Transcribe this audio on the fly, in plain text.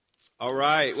All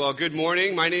right. Well, good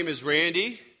morning. My name is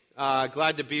Randy.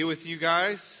 Glad to be with you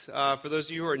guys. For those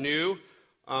of you who are new,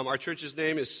 our church's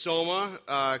name is Soma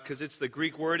because it's the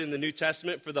Greek word in the New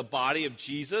Testament for the body of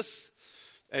Jesus.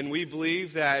 And we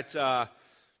believe that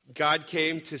God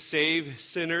came to save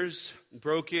sinners,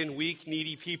 broken, weak,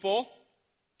 needy people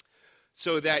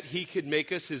so that he could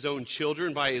make us his own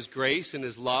children by his grace and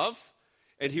his love.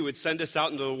 And he would send us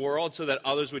out into the world so that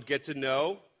others would get to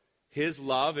know his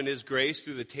love and his grace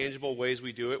through the tangible ways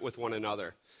we do it with one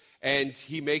another. And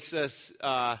he makes us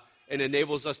and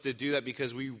enables us to do that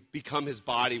because we become his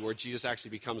body, where Jesus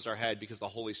actually becomes our head, because the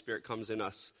Holy Spirit comes in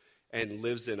us and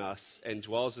lives in us and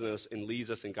dwells in us and leads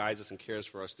us and guides us and cares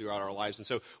for us throughout our lives. And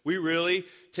so we really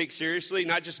take seriously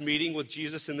not just meeting with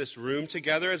Jesus in this room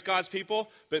together as God's people,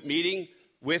 but meeting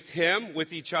with him,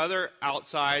 with each other,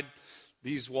 outside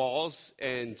these walls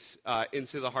and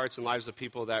into the hearts and lives of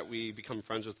people that we become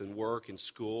friends with in work, in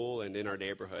school, and in our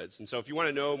neighborhoods. And so if you want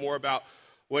to know more about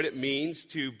what it means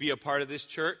to be a part of this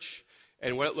church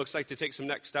and what it looks like to take some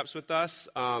next steps with us,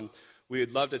 we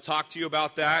would love to talk to you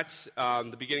about that.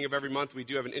 The beginning of every month, we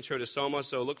do have an intro to Soma,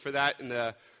 so look for that in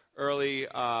the early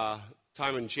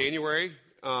time in January.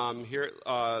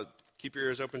 Keep your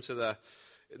ears open to the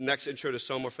next intro to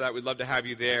Soma for that. We'd love to have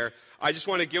you there. I just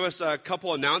want to give us a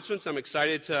couple announcements. I'm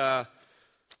excited to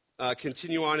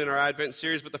continue on in our Advent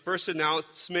series, but the first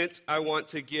announcement I want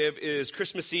to give is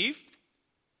Christmas Eve,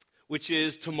 which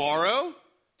is tomorrow.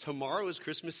 Tomorrow is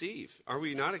Christmas Eve. Are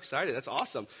we not excited? That's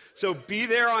awesome. So be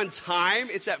there on time.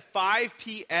 It's at 5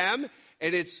 p.m.,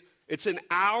 and it's an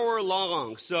hour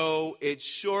long, so it's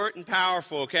short and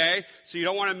powerful, okay? So you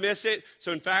don't want to miss it.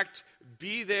 So in fact,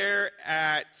 be there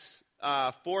at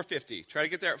 4:50. Try to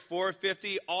get there at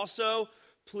 4:50. Also,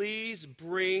 please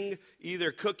bring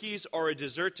either cookies or a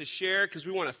dessert to share, because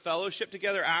we want to fellowship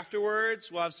together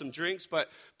afterwards. We'll have some drinks,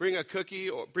 but bring a cookie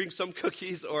or bring some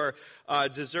cookies or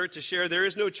dessert to share. There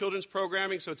is no children's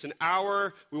programming, so it's an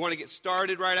hour. We want to get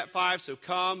started right at 5, so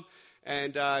come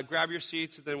and grab your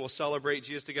seats, and then we'll celebrate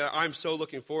Jesus together. I'm so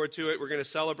looking forward to it. We're going to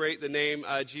celebrate the name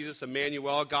Jesus,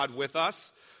 Emmanuel, God with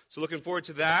us. So looking forward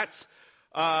to that.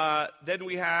 Then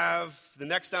we have the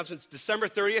next announcement. It's December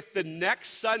 30th, the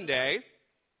next Sunday,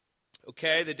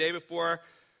 okay, the day before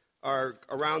or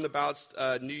around about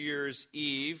New Year's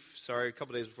Eve, a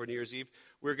couple days before New Year's Eve,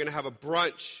 we're going to have a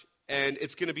brunch, and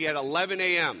it's going to be at 11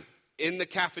 a.m. in the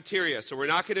cafeteria. So we're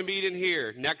not going to meet in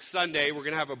here. Next Sunday, we're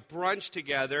going to have a brunch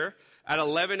together at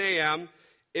 11 a.m.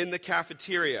 in the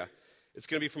cafeteria. It's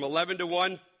going to be from 11 to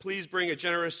 1. Please bring a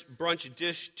generous brunch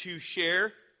dish to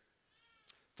share.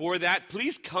 For that,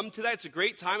 please come to that. It's a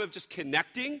great time of just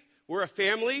connecting. We're a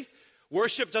family.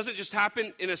 Worship doesn't just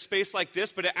happen in a space like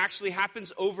this, but it actually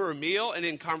happens over a meal and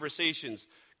in conversations.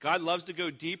 God loves to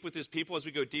go deep with his people as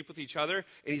we go deep with each other,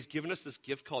 and he's given us this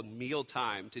gift called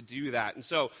mealtime to do that. And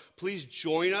so please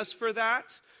join us for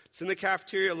that. It's in the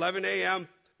cafeteria, 11 a.m.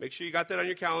 Make sure you got that on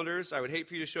your calendars. I would hate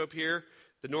for you to show up here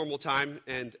the normal time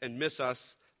and miss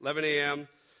us. 11 a.m.,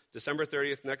 December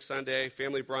 30th, next Sunday,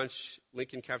 family brunch,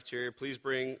 Lincoln Cafeteria. Please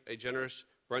bring a generous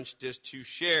brunch dish to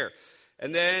share.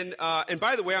 And then, and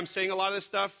by the way, I'm saying a lot of this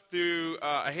stuff through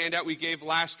a handout we gave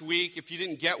last week. If you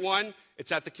didn't get one,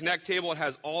 it's at the Connect table. It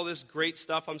has all this great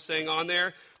stuff I'm saying on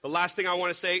there. The last thing I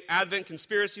want to say, Advent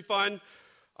Conspiracy Fund.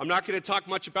 I'm not going to talk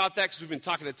much about that because we've been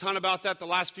talking a ton about that the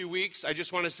last few weeks. I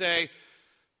just want to say,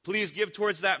 please give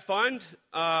towards that fund.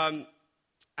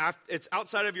 It's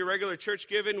outside of your regular church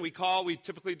giving. We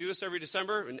typically do this every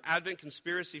December, an Advent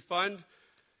Conspiracy Fund.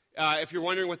 If you're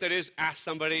wondering what that is, ask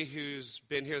somebody who's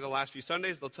been here the last few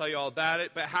Sundays. They'll tell you all about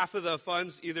it. But half the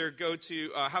funds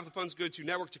go to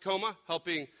Network Tacoma,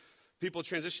 helping people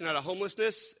transition out of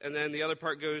homelessness, and then the other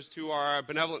part goes to our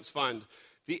benevolence fund.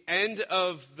 The end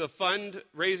of the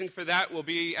fundraising for that will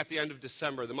be at the end of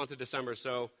December, the month of December.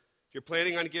 So if you're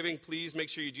planning on giving, please make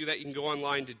sure you do that. You can go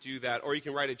online to do that, or you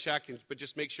can write a check, but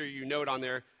just make sure you note on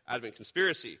there, Advent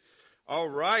Conspiracy. All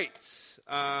right.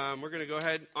 We're going to go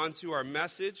ahead onto our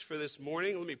message for this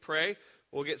morning. Let me pray.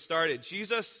 We'll get started.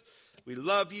 Jesus, we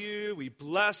love you. We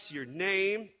bless your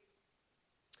name.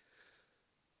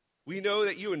 We know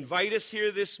that you invite us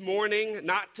here this morning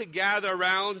not to gather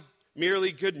around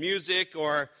merely good music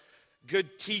or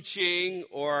good teaching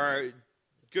or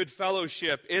good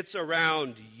fellowship. It's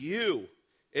around you.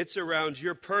 It's around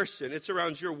your person. It's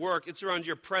around your work. It's around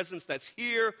your presence that's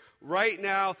here right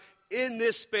now in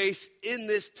this space, in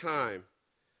this time.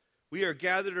 We are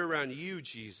gathered around you,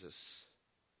 Jesus.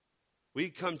 We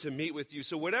come to meet with you.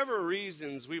 So whatever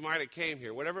reasons we might have came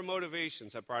here, whatever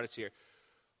motivations have brought us here,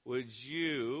 would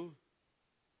you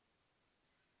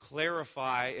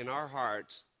clarify in our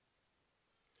hearts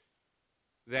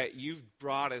that you've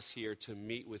brought us here to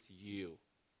meet with you,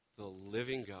 the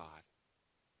living God,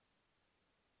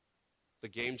 the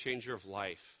game changer of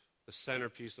life, the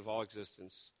centerpiece of all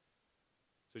existence.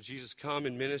 So Jesus, come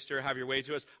and minister, have your way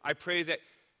to us. I pray that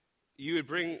you would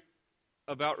bring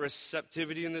about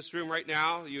receptivity in this room right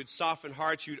now. You would soften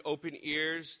hearts, you would open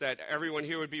ears, that everyone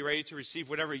here would be ready to receive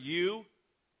whatever you,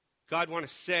 God, want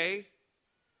to say.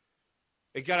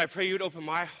 And God, I pray you would open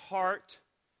my heart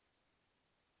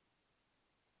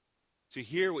to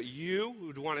hear what you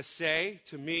would want to say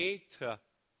to me, to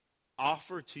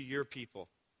offer to your people.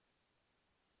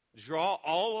 Draw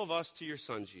all of us to your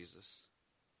Son, Jesus.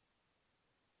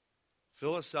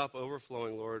 Fill us up,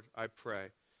 overflowing, Lord, I pray,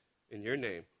 in your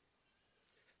name.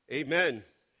 Amen.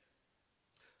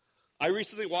 I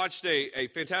recently watched a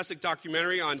fantastic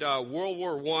documentary on World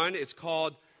War I. It's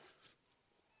called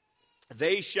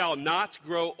They Shall Not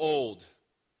Grow Old.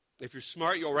 If you're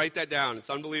smart, you'll write that down.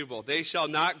 It's unbelievable. They shall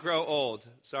not grow old.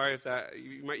 Sorry if that,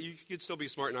 you could still be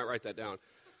smart and not write that down.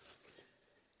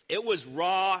 It was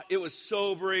raw. It was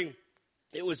sobering.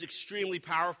 It was extremely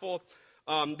powerful.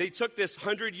 They took this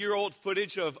 100-year-old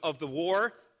footage of the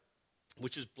war,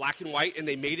 which is black and white, and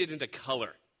they made it into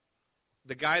color.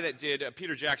 The guy that did,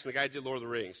 Peter Jackson, the guy that did Lord of the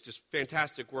Rings, just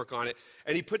fantastic work on it.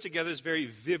 And he put together this very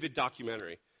vivid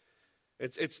documentary.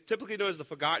 It's typically known as the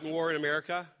Forgotten War in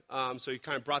America, so he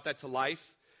kind of brought that to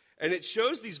life. And it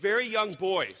shows these very young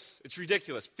boys. It's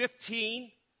ridiculous.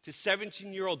 15 to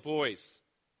 17-year-old boys.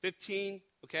 15,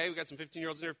 okay, we got some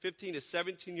 15-year-olds in there. 15 to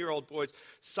 17-year-old boys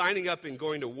signing up and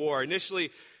going to war. Initially,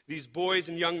 these boys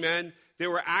and young men, they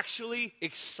were actually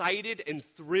excited and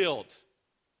thrilled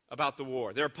about the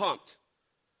war. They were pumped.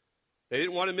 They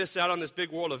didn't want to miss out on this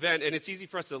big world event, and it's easy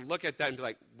for us to look at that and be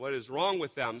like, what is wrong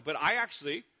with them? But I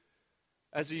actually,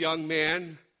 as a young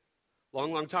man,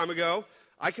 long time ago,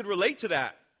 I could relate to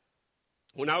that.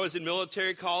 When I was in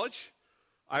military college,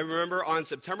 I remember on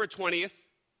September 20th,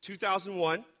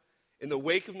 2001, in the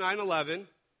wake of 9/11,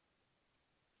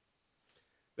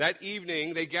 that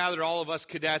evening they gathered all of us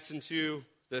cadets into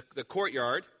the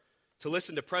courtyard to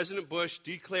listen to President Bush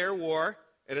declare war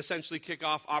and essentially kick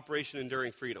off Operation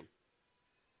Enduring Freedom.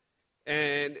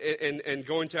 And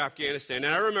going to Afghanistan.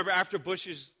 And I remember after Bush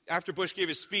gave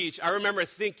his speech, I remember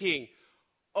thinking,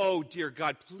 oh, dear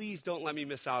God, please don't let me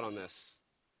miss out on this.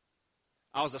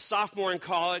 I was a sophomore in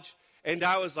college, and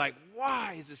I was like,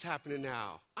 why is this happening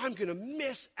now? I'm going to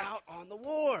miss out on the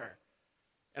war.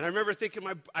 And I remember thinking,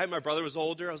 my brother was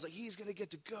older. I was like, he's going to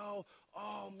get to go.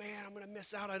 Oh, man, I'm going to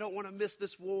miss out. I don't want to miss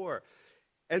this war.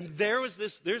 And there's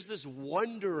this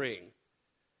wondering,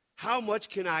 how much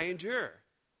can I endure?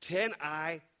 Can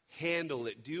I handle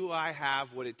it? Do I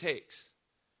have what it takes?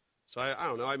 So I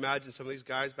don't know. I imagine some of these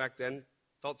guys back then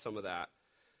felt some of that.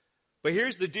 But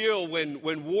here's the deal.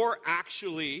 When war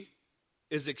actually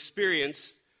is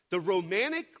experienced, the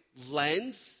romantic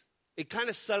lens, it kind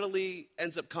of subtly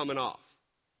ends up coming off.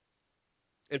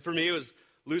 And for me, it was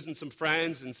losing some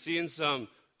friends and seeing some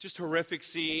just horrific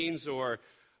scenes, or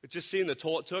just seeing the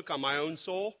toll it took on my own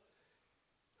soul.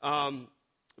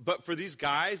 But for these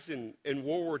guys in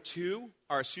World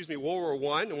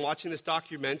War I, and watching this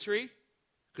documentary,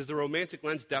 because the romantic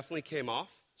lens definitely came off,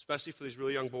 especially for these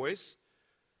really young boys.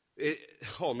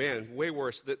 Oh man, way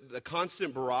worse. The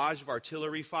constant barrage of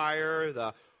artillery fire,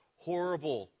 the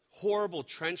horrible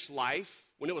trench life.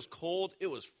 When it was cold, it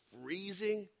was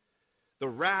freezing. The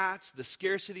rats, the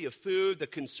scarcity of food, the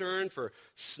concern for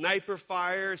sniper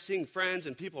fire, seeing friends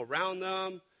and people around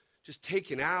them just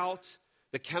taken out,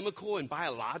 the chemical and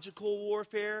biological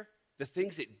warfare, the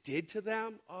things it did to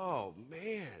them. Oh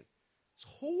man, it's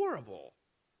horrible.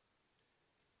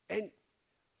 And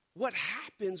what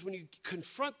happens when you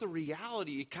confront the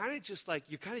reality, you kind of just like,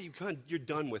 you're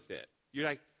done with it. You're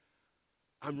like,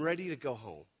 I'm ready to go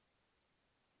home.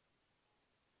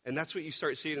 And that's what you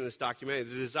start seeing in this documentary.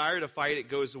 The desire to fight, it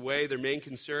goes away. Their main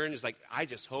concern is like, I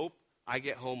just hope I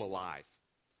get home alive.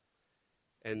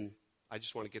 And I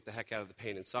just want to get the heck out of the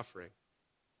pain and suffering.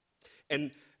 And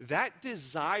that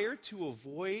desire to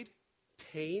avoid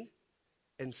pain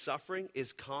and suffering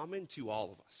is common to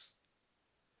all of us.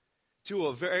 To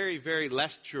a very, very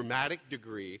less dramatic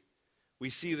degree,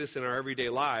 we see this in our everyday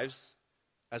lives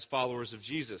as followers of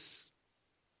Jesus.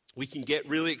 We can get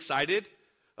really excited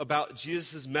about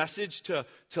Jesus' message to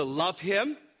love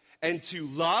him and to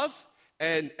love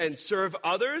and serve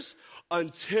others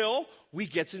until we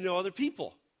get to know other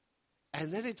people.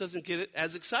 And then it doesn't get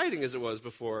as exciting as it was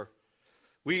before.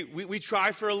 We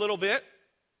try for a little bit.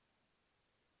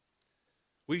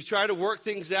 We try to work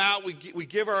things out. We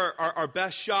give our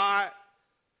best shot.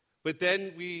 But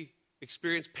then we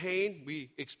experience pain. We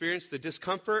experience the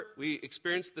discomfort. We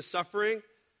experience the suffering.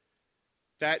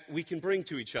 that we can bring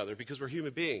to each other because we're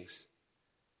human beings.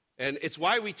 And it's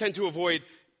why we tend to avoid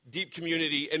deep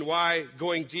community and why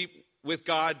going deep with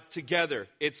God together.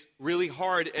 It's really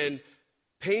hard and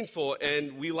painful,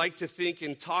 and we like to think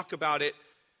and talk about it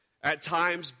at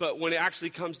times, but when it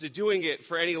actually comes to doing it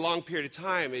for any long period of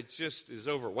time, it just is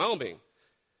overwhelming.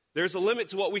 There's a limit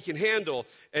to what we can handle,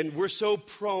 and we're so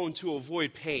prone to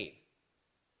avoid pain.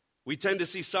 We tend to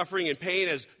see suffering and pain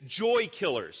as joy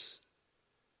killers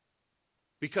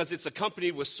because it's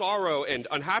accompanied with sorrow and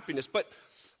unhappiness. But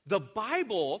the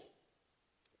Bible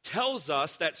tells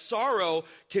us that sorrow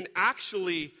can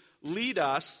actually lead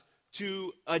us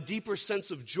to a deeper sense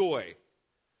of joy.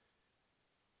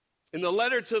 In the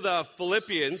letter to the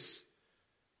Philippians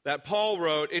that Paul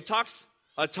wrote, it talks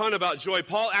a ton about joy.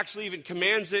 Paul actually even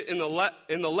commands it in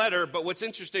the letter, but what's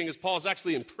interesting is Paul's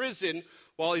actually in prison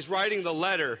while he's writing the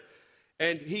letter,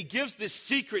 and he gives this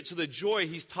secret to the joy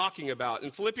he's talking about.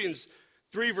 In Philippians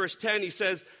 3, verse 10, he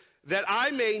says, that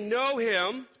I may know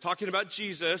him, talking about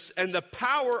Jesus, and the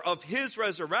power of his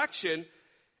resurrection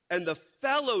and the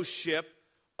fellowship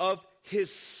of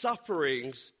his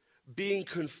sufferings, being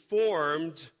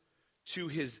conformed to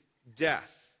his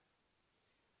death.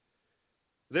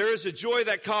 There is a joy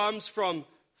that comes from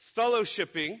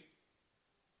fellowshipping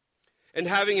and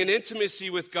having an intimacy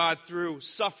with God through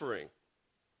suffering.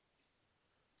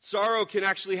 Sorrow can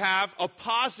actually have a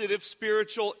positive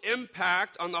spiritual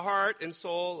impact on the heart and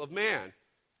soul of man.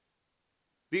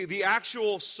 The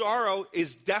actual sorrow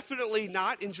is definitely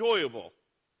not enjoyable.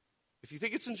 If you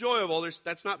think it's enjoyable,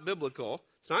 that's not biblical.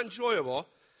 It's not enjoyable.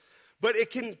 But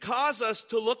it can cause us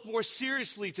to look more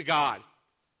seriously to God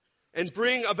and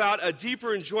bring about a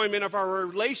deeper enjoyment of our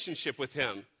relationship with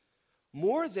him,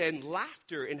 more than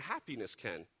laughter and happiness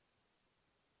can.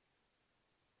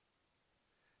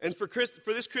 And for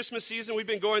this Christmas season, we've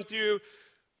been going through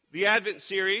the Advent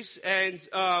series, and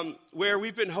where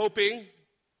we've been hoping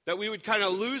that we would kind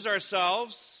of lose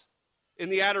ourselves in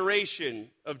the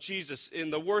adoration of Jesus, in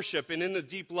the worship, and in the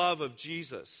deep love of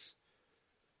Jesus.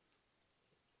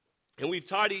 And we've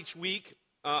taught each week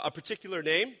a particular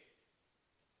name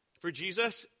for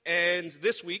Jesus, and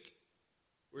this week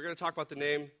we're going to talk about the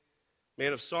name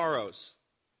Man of Sorrows.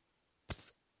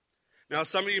 Now,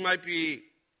 some of you might be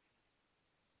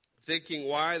thinking,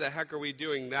 why the heck are we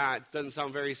doing that? It doesn't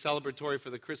sound very celebratory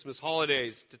for the Christmas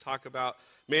holidays to talk about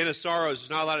Man of Sorrows. There's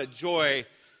not a lot of joy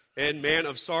in Man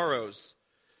of Sorrows.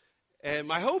 And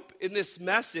my hope in this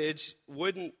message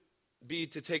wouldn't be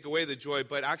to take away the joy,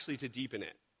 but actually to deepen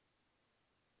it.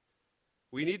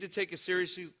 We need to take a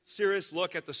serious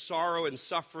look at the sorrow and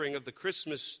suffering of the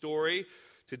Christmas story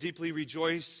to deeply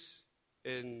rejoice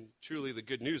in truly the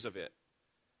good news of it.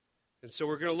 And so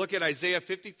we're going to look at Isaiah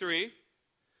 53,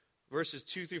 verses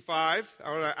 2 through 5.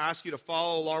 I want to ask you to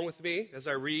follow along with me as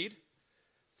I read.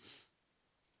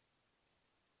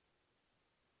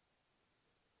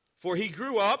 For he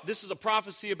grew up, this is a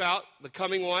prophecy about the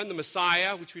coming one, the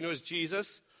Messiah, which we know as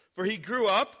Jesus. For he grew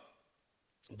up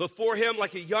before him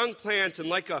like a young plant and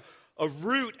like a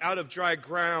root out of dry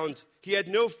ground. He had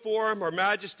no form or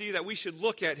majesty that we should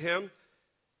look at him,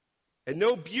 and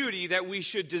no beauty that we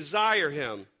should desire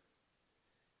him.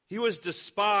 He was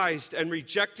despised and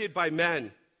rejected by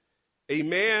men, a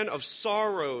man of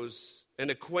sorrows and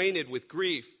acquainted with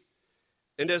grief.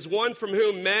 And as one from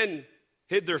whom men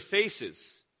hid their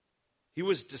faces, he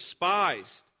was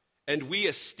despised, and we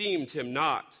esteemed him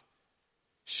not.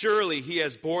 Surely he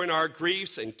has borne our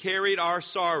griefs and carried our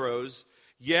sorrows,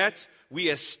 yet we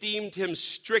esteemed him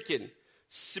stricken,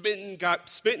 smitten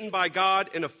by God,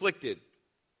 and afflicted.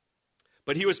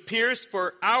 But he was pierced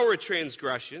for our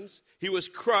transgressions. He was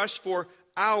crushed for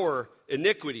our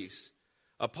iniquities.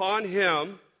 Upon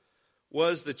him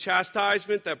was the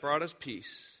chastisement that brought us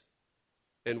peace,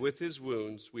 and with his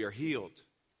wounds we are healed.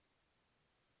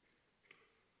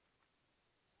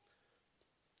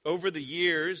 Over the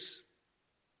years,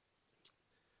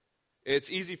 it's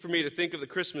easy for me to think of the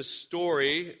Christmas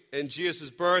story and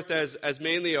Jesus' birth as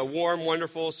mainly a warm,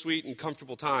 wonderful, sweet, and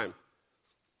comfortable time.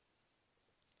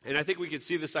 And I think we could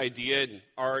see this idea in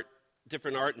art,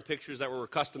 different art and pictures that we're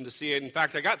accustomed to seeing. In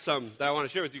fact, I got some that I want to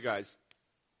share with you guys.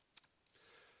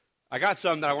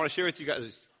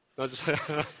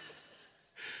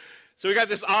 So we got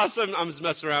this awesome, I'm just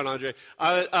messing around, Andre.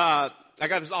 I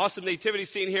got this awesome nativity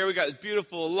scene here. We got this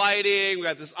beautiful lighting. We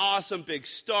got this awesome big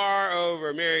star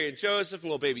over Mary and Joseph and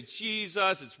little baby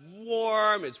Jesus. It's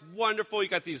warm. It's wonderful. You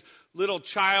got these little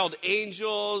child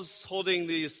angels holding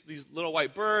these little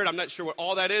white bird. I'm not sure what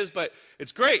all that is, but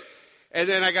it's great. And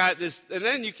then I got this, and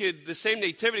then the same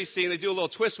nativity scene, they do a little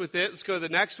twist with it. Let's go to the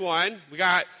next one. We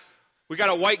got We got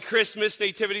a white Christmas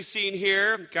nativity scene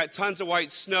here. Got tons of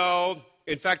white snow.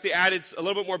 In fact, they added a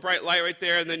little bit more bright light right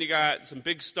there, and then you got some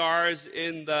big stars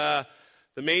in the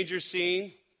manger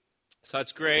scene. So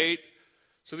that's great.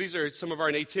 So these are some of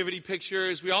our nativity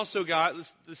pictures. We also got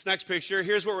this next picture.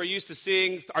 Here's what we're used to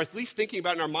seeing, or at least thinking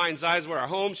about in our mind's eyes, what our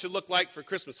home should look like for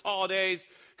Christmas holidays.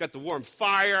 Got the warm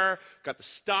fire, got the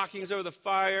stockings over the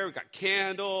fire, we got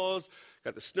candles,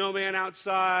 got the snowman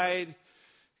outside,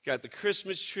 got the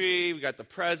Christmas tree, we got the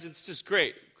presents. Just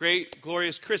great,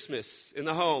 glorious Christmas in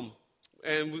the home.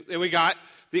 And we got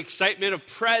the excitement of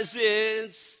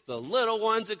presents, the little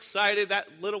one's excited. That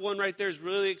little one right there is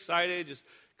really excited, just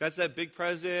got that big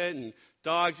present, and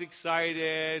dog's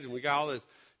excited, and we got all this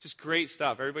just great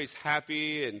stuff. Everybody's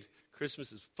happy, and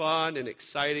Christmas is fun and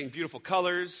exciting, beautiful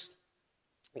colors.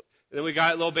 And then we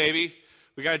got a little baby.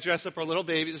 We got to dress up our little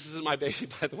baby. This isn't my baby,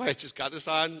 by the way. I just got this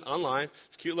online.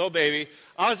 It's a cute little baby.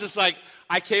 I was just like,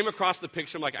 I came across the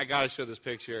picture. I'm like, I got to show this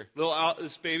picture.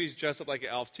 This baby's dressed up like an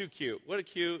elf. Too cute. What a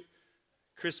cute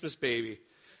Christmas baby.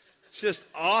 It's just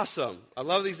awesome. I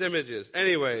love these images.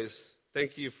 Anyways,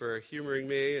 thank you for humoring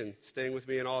me and staying with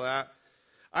me and all that.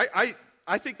 I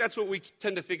think that's what we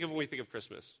tend to think of when we think of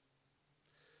Christmas.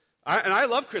 I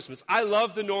love Christmas. I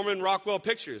love the Norman Rockwell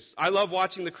pictures. I love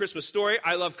watching the Christmas Story.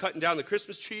 I love cutting down the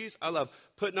Christmas trees. I love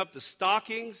putting up the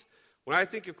stockings. When I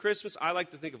think of Christmas, I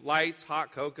like to think of lights,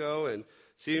 hot cocoa, and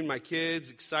seeing my kids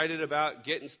excited about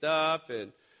getting stuff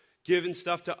and giving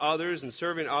stuff to others and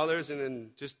serving others, and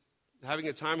then just having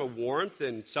a time of warmth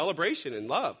and celebration and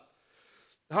love.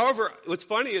 However, what's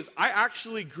funny is I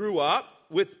actually grew up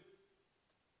with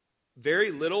very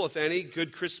little, if any,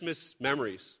 good Christmas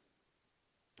memories.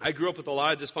 I grew up with a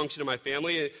lot of dysfunction in my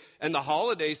family, and the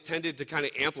holidays tended to kind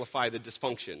of amplify the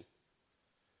dysfunction.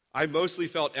 I mostly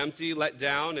felt empty, let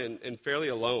down, and fairly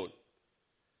alone.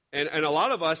 And a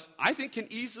lot of us, I think,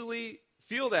 can easily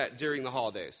feel that during the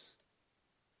holidays.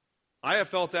 I have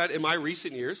felt that in my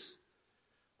recent years.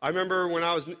 I remember when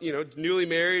I was, newly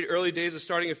married, early days of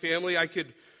starting a family, I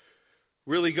could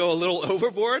really go a little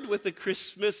overboard with the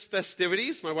Christmas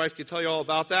festivities. My wife could tell you all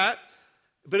about that.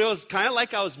 But it was kind of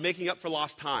like I was making up for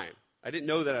lost time. I didn't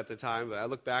know that at the time, but I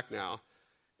look back now.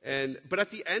 But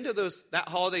at the end of that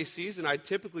holiday season, I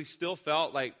typically still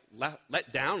felt like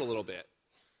let down a little bit.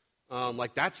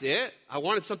 Like, that's it? I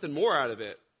wanted something more out of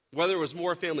it. Whether it was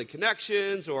more family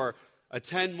connections or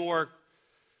attend more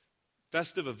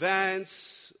festive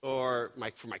events, or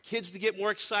for my kids to get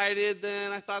more excited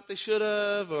than I thought they should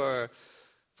have, or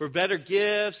for better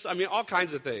gifts. I mean, all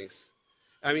kinds of things.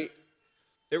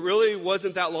 It really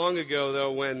wasn't that long ago,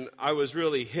 though, when I was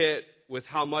really hit with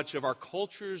how much of our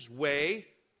culture's way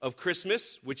of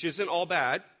Christmas, which isn't all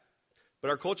bad, but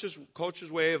our culture's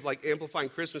way of amplifying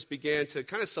Christmas began to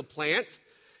kind of supplant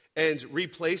and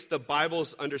replace the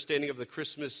Bible's understanding of the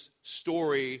Christmas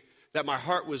story that my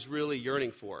heart was really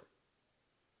yearning for.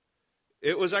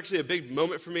 It was actually a big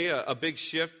moment for me, a big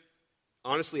shift.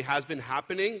 Honestly, has been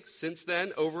happening since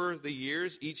then over the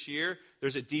years. Each year,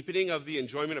 there's a deepening of the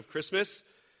enjoyment of Christmas.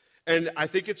 And I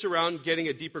think it's around getting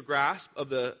a deeper grasp of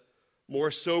the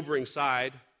more sobering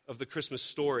side of the Christmas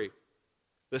story.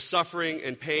 The suffering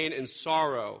and pain and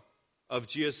sorrow of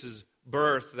Jesus'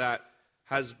 birth that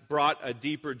has brought a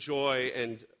deeper joy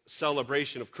and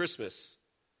celebration of Christmas.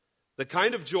 The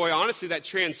kind of joy, honestly, that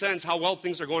transcends how well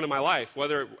things are going in my life,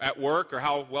 whether at work or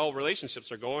how well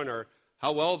relationships are going or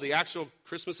how well the actual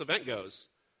Christmas event goes.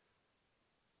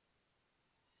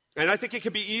 And I think it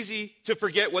could be easy to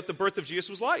forget what the birth of Jesus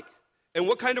was like and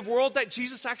what kind of world that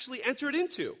Jesus actually entered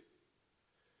into.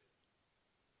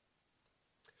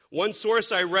 One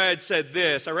source I read said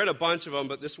this. I read a bunch of them,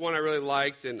 but this one I really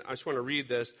liked, and I just want to read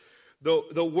this.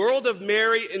 The world of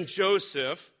Mary and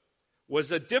Joseph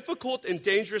was a difficult and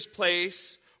dangerous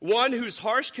place, one whose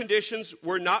harsh conditions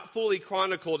were not fully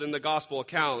chronicled in the gospel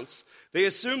accounts. They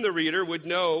assumed the reader would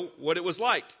know what it was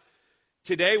like.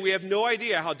 Today, we have no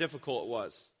idea how difficult it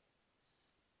was.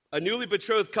 A newly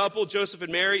betrothed couple, Joseph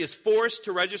and Mary, is forced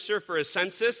to register for a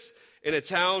census in a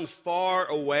town far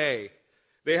away.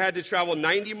 They had to travel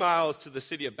 90 miles to the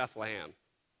city of Bethlehem.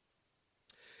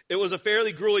 It was a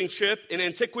fairly grueling trip. In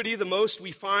antiquity, the most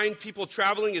we find people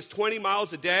traveling is 20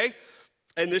 miles a day,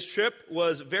 and this trip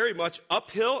was very much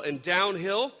uphill and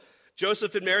downhill.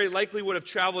 Joseph and Mary likely would have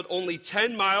traveled only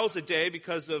 10 miles a day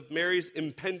because of Mary's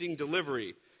impending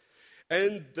delivery.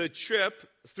 And the trip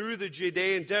through the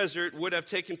Judean desert would have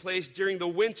taken place during the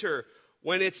winter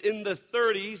when it's in the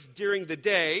 30s during the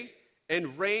day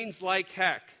and rains like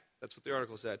heck. That's what the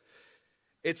article said.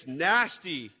 It's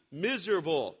nasty,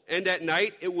 miserable, and at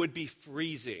night it would be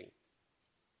freezing.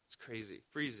 It's crazy,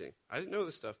 freezing. I didn't know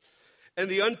this stuff. And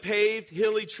the unpaved,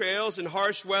 hilly trails and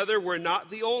harsh weather were not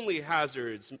the only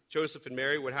hazards Joseph and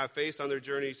Mary would have faced on their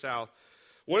journey south.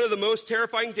 One of the most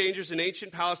terrifying dangers in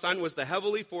ancient Palestine was the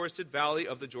heavily forested valley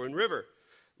of the Jordan River.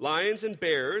 Lions and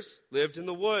bears lived in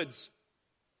the woods.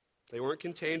 They weren't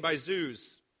contained by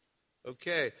zoos.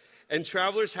 Okay. And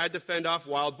travelers had to fend off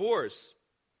wild boars.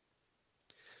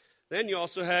 Then you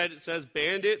also had, it says,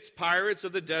 bandits, pirates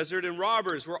of the desert, and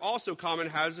robbers were also common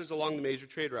hazards along the major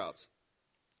trade routes.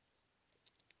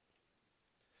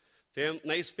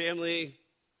 Nice family,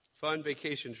 fun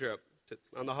vacation trip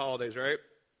on the holidays, right?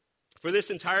 For this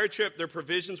entire trip, their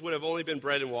provisions would have only been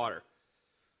bread and water.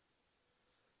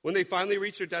 When they finally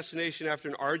reached their destination after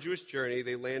an arduous journey,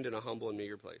 they land in a humble and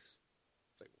meager place.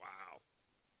 It's like, wow.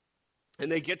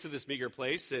 And they get to this meager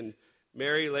place, and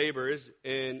Mary labors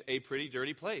in a pretty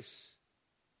dirty place.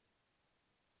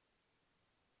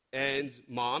 And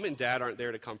mom and dad aren't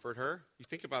there to comfort her. You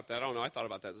think about that. I don't know. I thought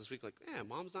about that this week. Like, man,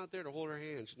 mom's not there to hold her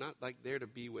hand. She's not like there to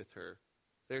be with her.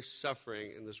 They're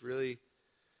suffering in this really,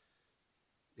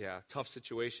 tough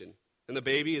situation. And the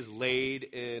baby is laid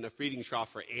in a feeding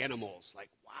trough for animals. Like,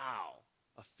 wow,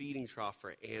 a feeding trough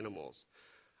for animals.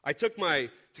 I took to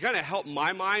kind of help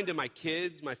my mind and my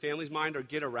kids, my family's mind, or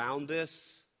get around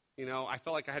this. I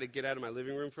felt like I had to get out of my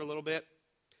living room for a little bit.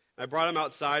 I brought them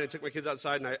outside. I took my kids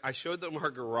outside, and I showed them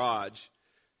our garage.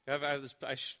 I'm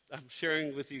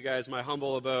sharing with you guys my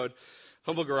humble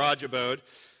garage abode.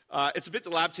 It's a bit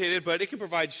dilapidated, but it can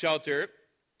provide shelter.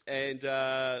 And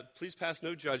please pass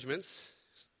no judgments.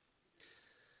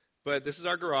 But this is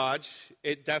our garage.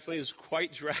 It definitely is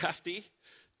quite drafty,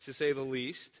 to say the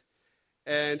least.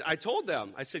 And I told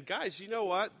them, I said, guys, you know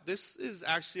what? This is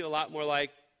actually a lot more like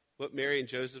what Mary and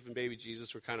Joseph and baby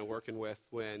Jesus were kind of working with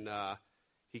when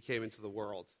he came into the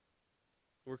world.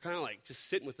 We're kind of like just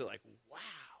sitting with it like, wow,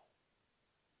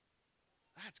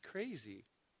 that's crazy.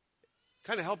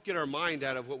 Kind of help get our mind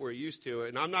out of what we're used to.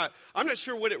 And I'm not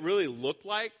sure what it really looked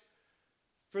like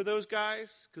for those guys,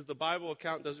 because the Bible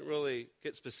account doesn't really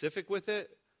get specific with it.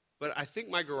 But I think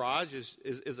my garage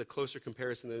is a closer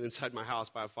comparison than inside my house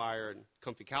by a fire and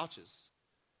comfy couches.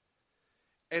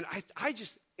 And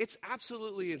it's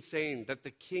absolutely insane that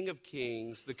the King of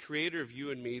Kings, the creator of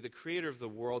you and me, the creator of the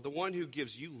world, the one who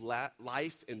gives you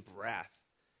life and breath,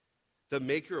 the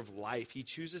maker of life, he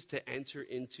chooses to enter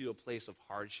into a place of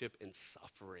hardship and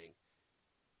suffering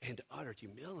and utter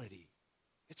humility.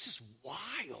 It's just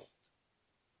wild.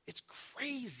 It's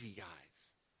crazy, guys.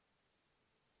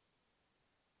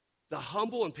 The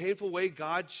humble and painful way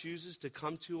God chooses to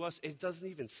come to us, it doesn't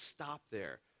even stop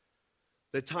there.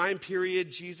 The time period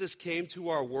Jesus came to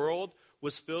our world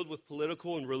was filled with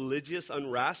political and religious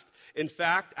unrest. In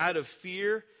fact, out of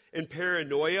fear and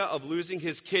paranoia of losing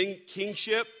his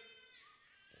kingship,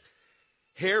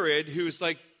 Herod, who's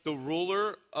like the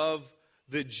ruler of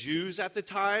the Jews at the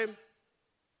time,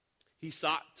 he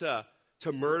sought to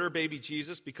murder baby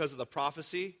Jesus because of the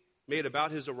prophecy made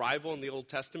about his arrival in the Old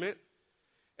Testament.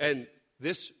 And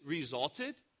this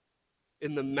resulted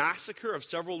in the massacre of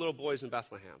several little boys in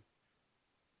Bethlehem.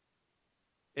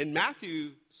 In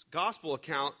Matthew's gospel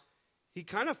account, he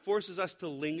kind of forces us to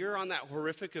linger on that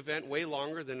horrific event way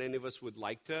longer than any of us would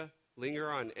like to linger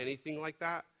on anything like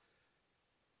that.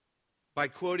 By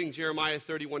quoting Jeremiah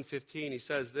 31:15, he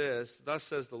says this, "Thus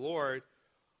says the Lord,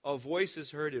 a voice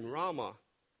is heard in Ramah,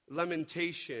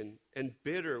 lamentation and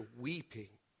bitter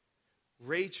weeping.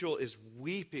 Rachel is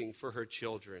weeping for her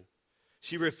children.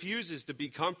 She refuses to be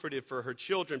comforted for her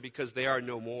children because they are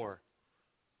no more."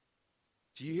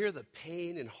 Do you hear the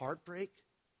pain and heartbreak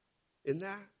in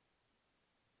that?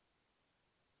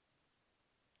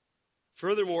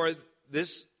 Furthermore,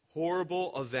 this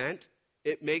horrible event,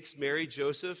 it makes Mary,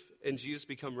 Joseph, and Jesus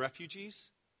become refugees.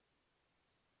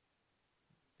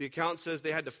 The account says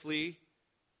they had to flee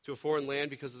to a foreign land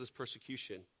because of this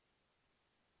persecution.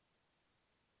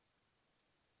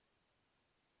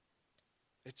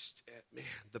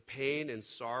 The pain and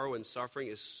sorrow and suffering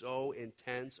is so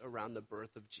intense around the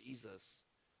birth of Jesus.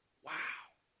 Wow.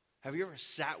 Have you ever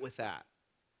sat with that?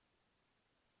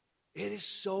 It is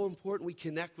so important we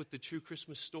connect with the true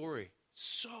Christmas story.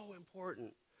 So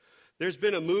important. There's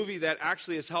been a movie that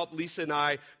actually has helped Lisa and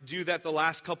I do that the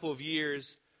last couple of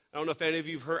years. I don't know if any of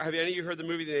you have any of you heard the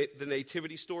movie, The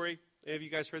Nativity Story? Any of you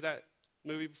guys heard that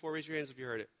movie before? Raise your hands if you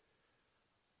heard it.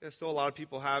 Yeah, still a lot of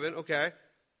people haven't. Okay.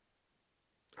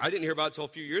 I didn't hear about it until a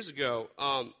few years ago.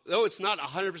 Though it's not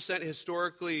 100%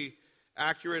 historically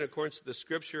accurate according to the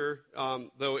scripture,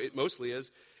 though it mostly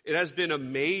is, it has been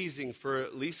amazing for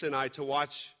Lisa and I to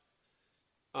watch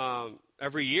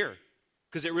every year,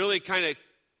 because it really kind of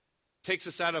takes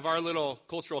us out of our little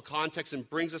cultural context and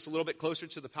brings us a little bit closer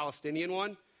to the Palestinian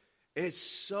one. It's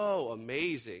so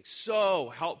amazing, so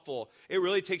helpful. It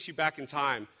really takes you back in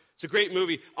time. It's a great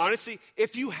movie. Honestly,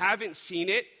 if you haven't seen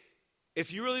it,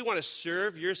 if you really want to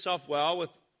serve yourself well with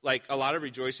like a lot of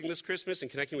rejoicing this Christmas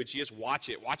and connecting with Jesus, watch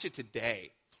it. Watch it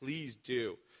today. Please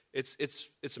do. It's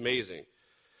amazing.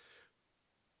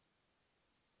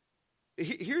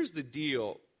 Here's the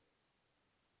deal.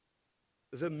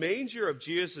 The manger of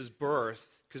Jesus' birth,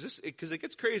 because it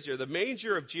gets crazier, the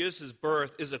manger of Jesus'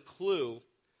 birth is a clue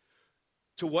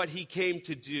to what he came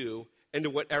to do and to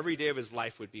what every day of his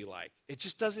life would be like. It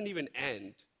just doesn't even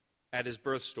end at his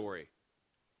birth story.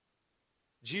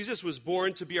 Jesus was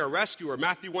born to be our rescuer.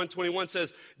 Matthew 1:21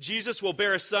 says, Jesus will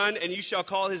bear a son, and you shall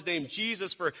call his name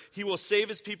Jesus, for he will save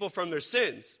his people from their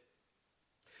sins.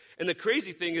 And the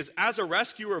crazy thing is, as a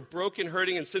rescuer of broken,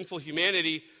 hurting, and sinful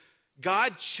humanity,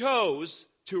 God chose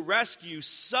to rescue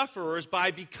sufferers by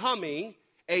becoming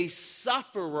a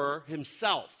sufferer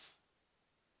himself.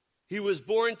 He was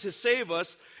born to save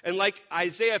us, and like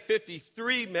Isaiah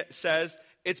 53 says,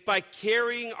 it's by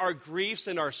carrying our griefs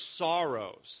and our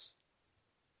sorrows.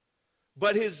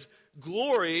 But his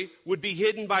glory would be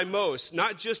hidden by most,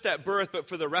 not just at birth, but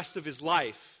for the rest of his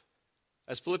life.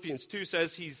 As Philippians 2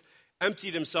 says, he's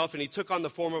emptied himself and he took on the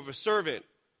form of a servant.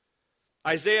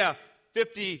 Isaiah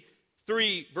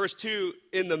 53, verse 2,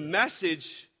 in the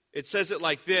Message, it says it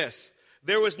like this: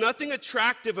 there was nothing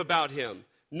attractive about him,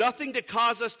 nothing to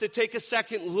cause us to take a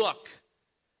second look.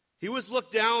 He was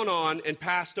looked down on and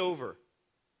passed over.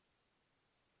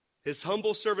 His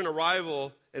humble servant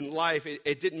arrival in life,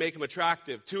 it didn't make him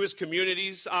attractive. To his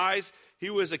community's eyes,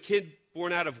 he was a kid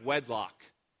born out of wedlock.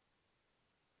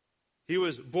 He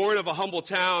was born of a humble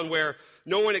town where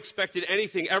no one expected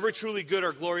anything ever truly good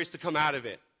or glorious to come out of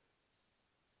it.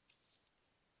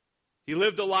 He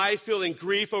lived a life feeling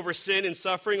grief over sin and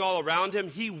suffering all around him.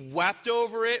 He wept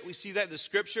over it. We see that in the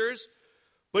scriptures.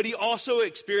 But he also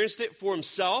experienced it for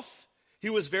himself. He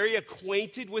was very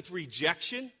acquainted with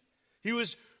rejection. He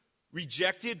was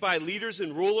rejected by leaders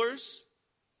and rulers.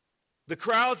 The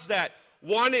crowds that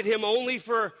wanted him only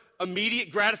for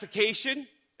immediate gratification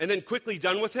and then quickly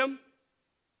done with him.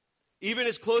 Even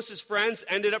his closest friends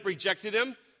ended up rejecting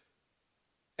him.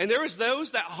 And there was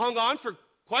those that hung on for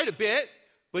quite a bit,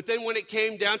 but then when it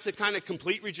came down to kind of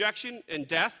complete rejection and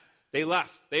death, they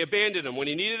left. They abandoned him. When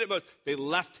he needed it most, they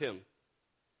left him.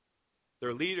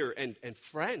 Their leader and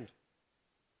friend.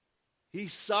 He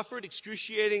suffered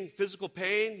excruciating physical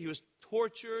pain. He was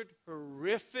tortured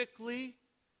horrifically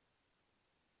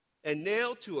and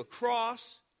nailed to a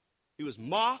cross. He was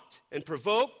mocked and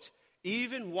provoked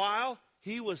even while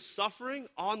he was suffering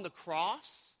on the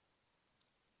cross.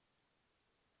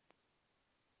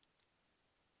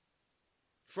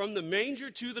 From the manger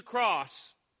to the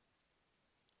cross,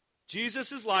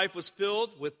 Jesus' life was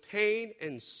filled with pain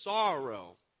and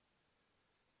sorrow.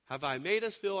 Have I made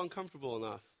us feel uncomfortable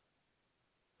enough?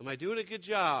 Am I doing a good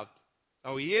job?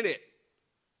 Are we in it?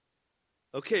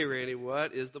 Okay, Randy,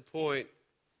 what is the point?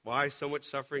 Why so much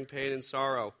suffering, pain, and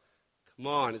sorrow? Come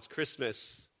on, it's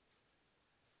Christmas.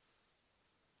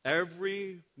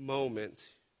 Every moment,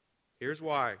 here's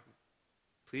why.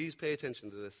 Please pay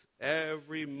attention to this.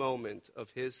 Every moment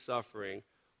of his suffering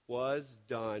was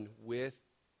done with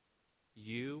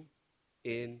you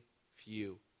in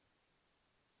view.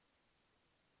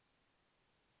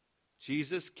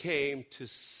 Jesus came to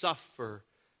suffer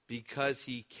because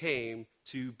he came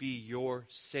to be your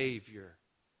Savior.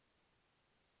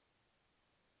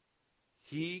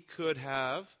 He could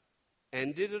have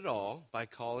ended it all by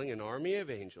calling an army of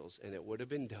angels, and it would have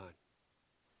been done.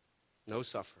 No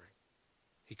suffering.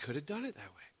 He could have done it that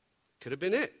way. Could have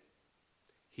been it.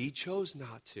 He chose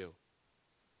not to.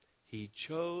 He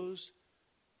chose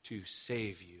to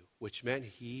save you, which meant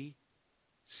he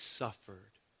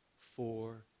suffered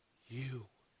for you,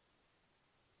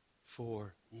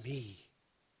 for me.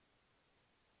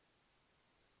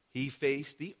 He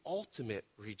faced the ultimate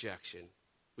rejection,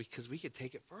 because we could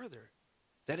take it further,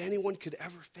 that anyone could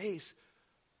ever face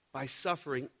by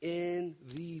suffering in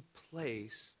the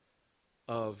place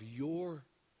of your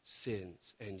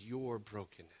sins and your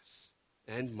brokenness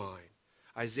and mine.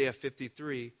 Isaiah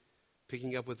 53,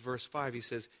 picking up with verse 5, he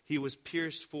says, he was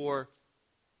pierced for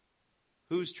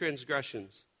whose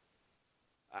transgressions?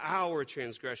 Our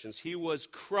transgressions. He was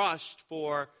crushed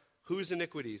for whose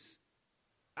iniquities?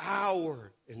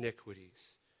 Our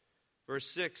iniquities. Verse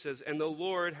 6 says, and the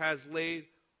Lord has laid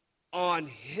on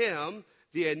him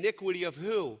the iniquity of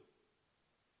who?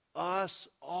 Us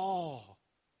all.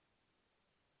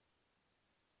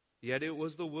 Yet it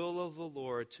was the will of the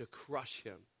Lord to crush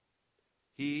him.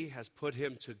 He has put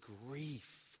him to grief.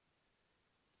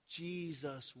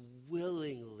 Jesus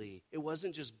willingly. It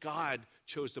wasn't just God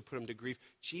chose to put him to grief.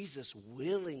 Jesus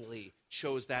willingly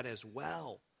chose that as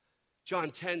well.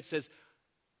 John 10 says,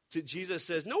 Jesus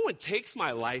says, no one takes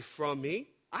my life from me.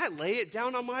 I lay it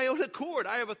down on my own accord.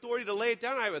 I have authority to lay it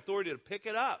down. I have authority to pick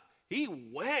it up. He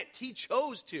went. He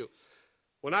chose to.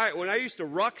 When I used to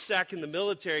rucksack in the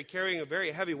military carrying a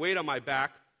very heavy weight on my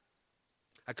back,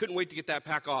 I couldn't wait to get that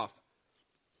pack off.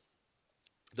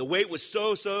 The weight was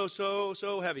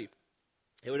so heavy.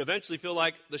 It would eventually feel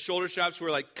like the shoulder straps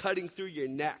were like cutting through your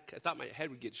neck. I thought my head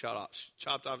would get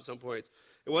chopped off at some point.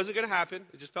 It wasn't going to happen.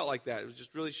 It just felt like that. It was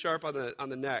just really sharp on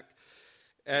the neck.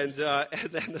 And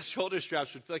then the shoulder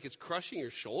straps would feel like it's crushing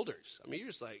your shoulders. I mean, you're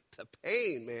just like, the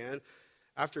pain, man,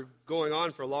 after going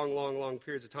on for long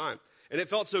periods of time. And it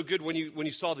felt so good when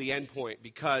you saw the end point,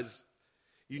 because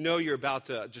you know you're about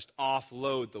to just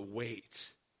offload the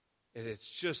weight. And it's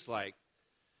just like,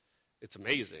 it's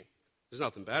amazing. There's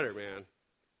nothing better, man.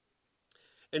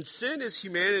 And sin is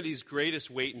humanity's greatest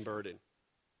weight and burden.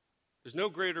 There's no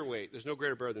greater weight. There's no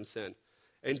greater burden than sin.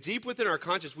 And deep within our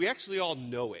conscience, we actually all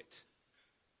know it.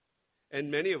 And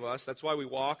many of us, that's why we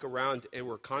walk around and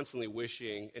we're constantly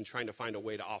wishing and trying to find a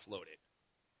way to offload it.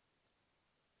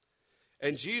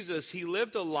 And Jesus, he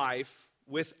lived a life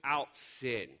without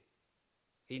sin.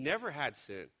 He never had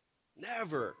sin.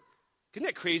 Never. Isn't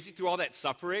that crazy through all that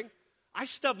suffering? I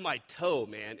stubbed my toe,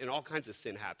 man, and all kinds of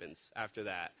sin happens after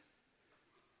that.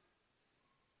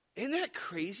 Isn't that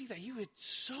crazy that you had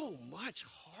so much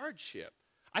hardship?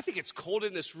 I think it's cold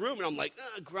in this room, and I'm like,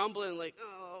 grumbling, like,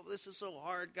 oh, this is so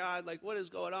hard, God. Like, what is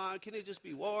going on? Can it just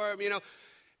be warm? You know,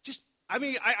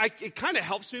 it kind of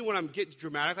helps me when I'm getting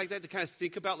dramatic like that to kind of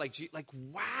think about, like,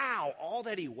 wow, all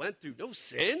that he went through. No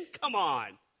sin? Come on.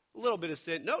 A little bit of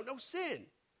sin. No sin.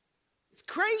 It's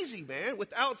crazy, man,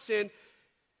 without sin.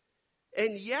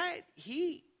 And yet,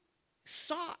 he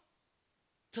sought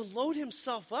to load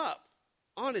himself up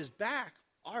on his back,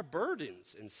 our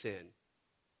burdens and sin.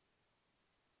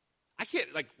 I can't,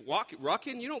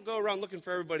 rucking, you don't go around looking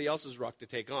for everybody else's ruck to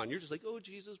take on. You're just like, oh,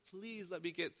 Jesus, please let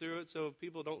me get through it so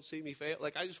people don't see me fail.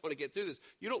 Like, I just want to get through this.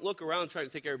 You don't look around trying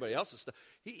to take everybody else's stuff.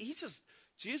 Jesus,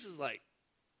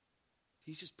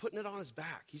 he's just putting it on his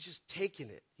back. He's just taking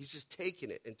it. He's just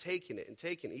taking it and taking it and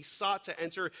taking it. He sought to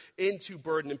enter into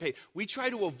burden and pain. We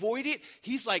try to avoid it.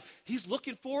 He's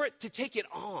looking for it to take it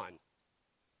on.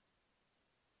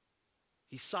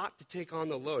 He sought to take on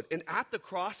the load. And at the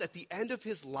cross, at the end of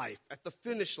his life, at the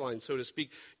finish line, so to speak,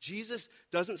 Jesus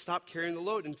doesn't stop carrying the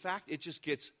load. In fact, it just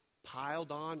gets piled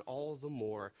on all the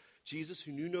more. Jesus,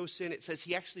 who knew no sin, it says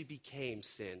he actually became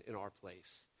sin in our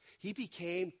place. He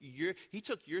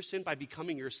took your sin by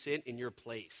becoming your sin in your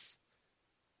place.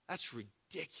 That's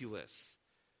ridiculous.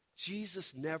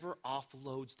 Jesus never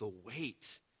offloads the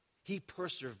weight. He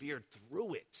persevered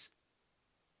through it.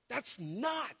 That's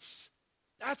nuts.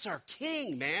 That's our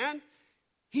King, man.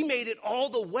 He made it all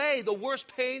the way. The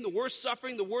worst pain, the worst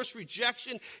suffering, the worst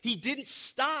rejection. He didn't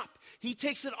stop. He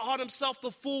takes it on himself, the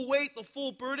full weight, the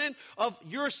full burden of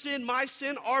your sin, my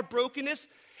sin, our brokenness.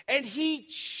 And he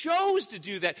chose to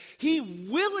do that. He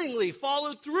willingly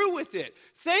followed through with it.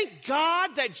 Thank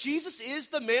God that Jesus is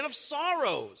the man of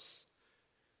sorrows.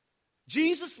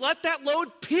 Jesus let that load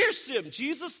pierce him.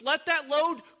 Jesus let that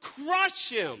load crush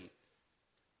him.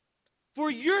 For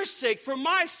your sake, for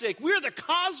my sake, we're the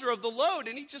causer of the load,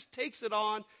 and he just takes it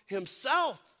on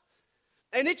himself.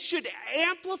 And it should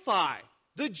amplify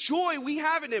the joy we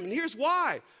have in him. And here's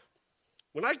why.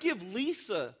 When I give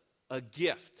Lisa a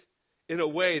gift in a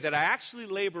way that I actually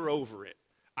labor over it,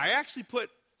 I actually put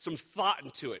some thought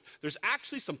into it. There's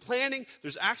actually some planning.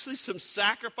 There's actually some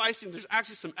sacrificing. There's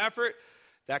actually some effort.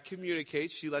 That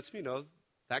communicates, she lets me know,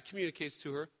 that communicates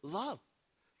to her love,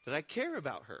 that I care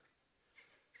about her.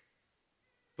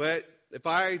 But if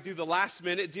I do the last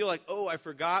minute deal, like, oh, I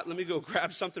forgot, let me go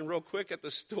grab something real quick at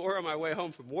the store on my way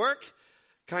home from work,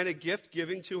 kind of gift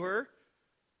giving to her,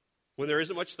 when there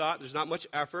isn't much thought, there's not much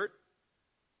effort,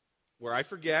 where I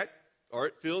forget, or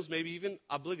it feels maybe even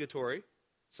obligatory,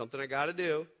 something I got to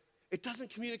do, it doesn't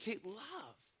communicate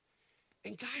love.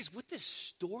 And guys, what this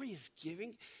story is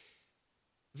giving,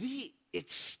 the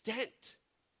extent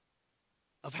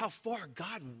of how far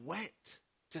God went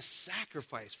to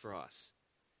sacrifice for us.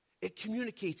 It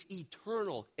communicates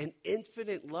eternal and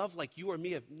infinite love like you or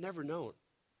me have never known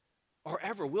or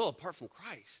ever will apart from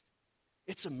Christ.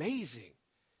 It's amazing.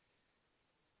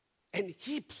 And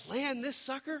he planned this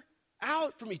sucker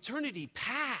out from eternity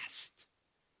past.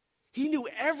 He knew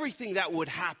everything that would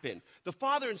happen. The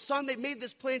Father and Son, they made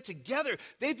this plan together.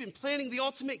 They've been planning the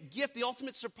ultimate gift, the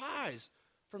ultimate surprise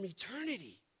from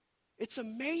eternity. It's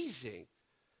amazing.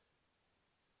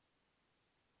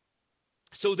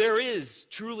 So there is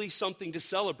truly something to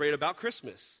celebrate about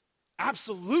Christmas.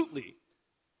 Absolutely.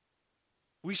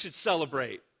 We should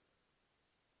celebrate.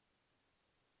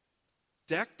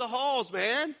 Deck the halls,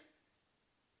 man.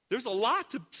 There's a lot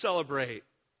to celebrate.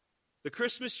 The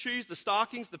Christmas trees, the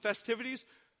stockings, the festivities,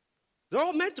 they're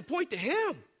all meant to point to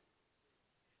him.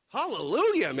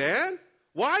 Hallelujah, man.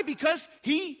 Why? Because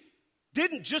he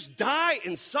didn't just die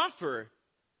and suffer.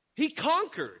 He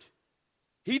conquered.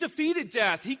 He defeated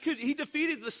death. He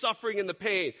defeated the suffering and the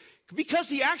pain because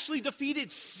he actually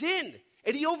defeated sin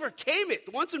and he overcame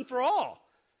it once and for all.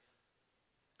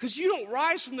 Because you don't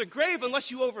rise from the grave unless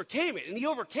you overcame it. And he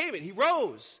overcame it. He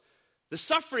rose. The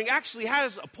suffering actually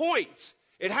has a point.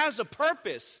 It has a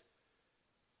purpose.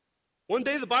 One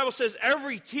day the Bible says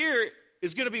every tear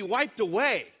is going to be wiped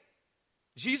away.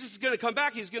 Jesus is going to come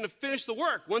back. He's going to finish the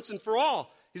work once and for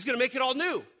all. He's going to make it all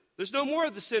new. There's no more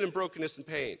of the sin and brokenness and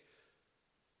pain.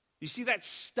 You see that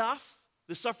stuff,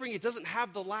 the suffering, it doesn't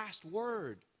have the last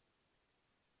word.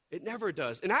 It never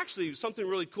does. And actually, something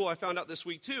really cool I found out this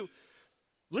week too.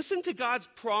 Listen to God's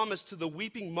promise to the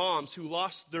weeping moms who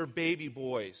lost their baby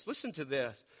boys. Listen to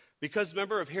this. Because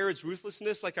remember of Herod's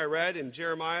ruthlessness, like I read in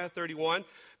Jeremiah 31,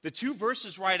 the 2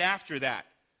 verses right after that.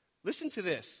 Listen to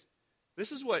this.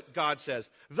 This is what God says.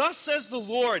 Thus says the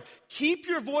Lord, keep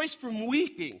your voice from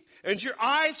weeping and your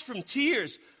eyes from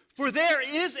tears, for there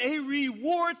is a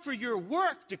reward for your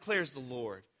work, declares the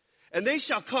Lord. And they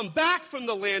shall come back from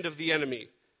the land of the enemy.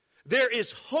 There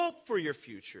is hope for your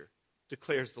future,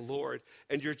 declares the Lord,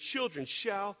 and your children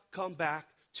shall come back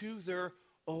to their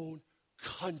own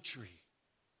country.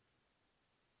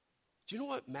 Do you know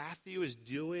what Matthew is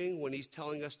doing when he's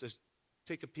telling us to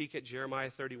take a peek at Jeremiah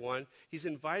 31? He's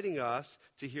inviting us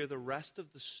to hear the rest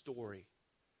of the story.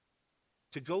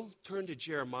 To go turn to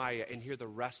Jeremiah and hear the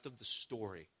rest of the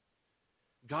story.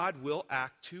 God will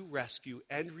act to rescue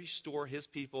and restore his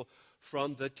people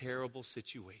from the terrible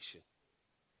situation.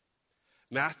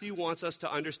 Matthew wants us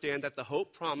to understand that the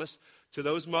hope promised to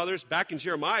those mothers back in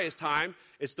Jeremiah's time,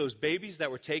 it's those babies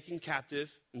that were taken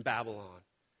captive in Babylon.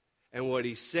 And what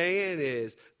he's saying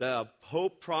is the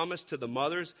hope promised to the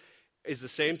mothers is the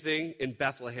same thing in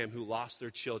Bethlehem who lost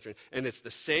their children. And it's the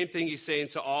same thing he's saying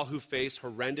to all who face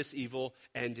horrendous evil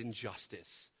and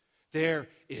injustice. There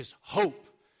is hope.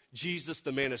 Jesus,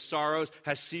 the man of sorrows,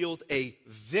 has sealed a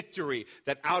victory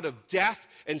that out of death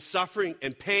and suffering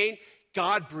and pain,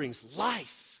 God brings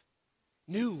life,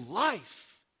 new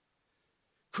life.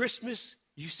 Christmas,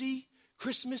 you see,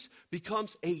 Christmas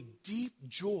becomes a deep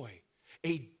joy,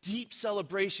 a deep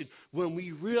celebration when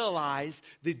we realize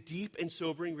the deep and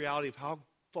sobering reality of how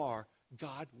far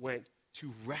God went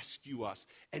to rescue us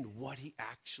and what he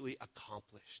actually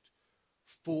accomplished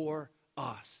for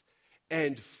us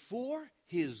and for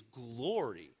his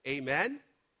glory. Amen?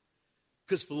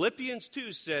 Because Philippians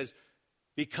 2 says,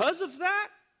 because of that,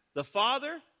 the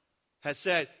Father has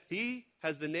said, he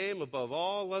has the name above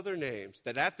all other names,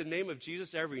 that at the name of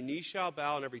Jesus every knee shall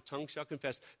bow and every tongue shall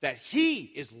confess that he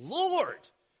is Lord.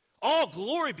 All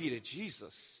glory be to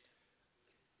Jesus.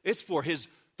 It's for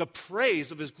the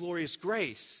praise of his glorious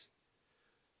grace.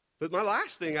 But my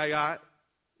last thing I got,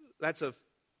 that's a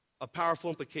powerful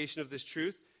implication of this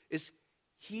truth, is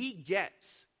he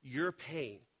gets your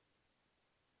pain.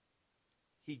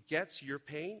 He gets your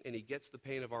pain and he gets the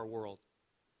pain of our world.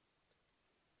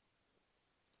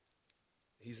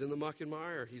 He's in the muck and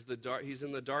mire. He's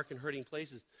in the dark and hurting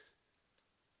places,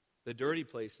 the dirty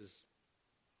places.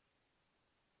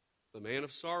 The man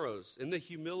of sorrows, in the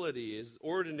humility, his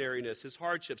ordinariness, his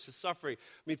hardships, his suffering.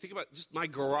 I mean, think about just my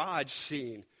garage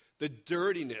scene. The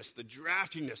dirtiness, the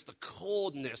draftiness, the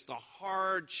coldness, the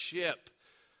hardship,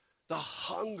 the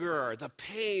hunger, the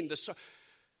pain, the sorrow.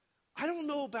 I don't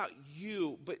know about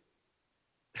you, but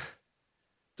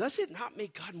does it not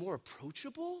make God more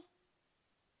approachable?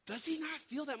 Does he not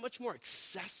feel that much more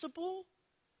accessible?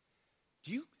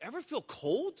 Do you ever feel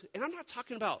cold? And I'm not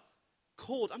talking about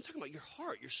cold. I'm talking about your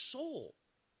heart, your soul.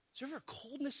 Is there ever a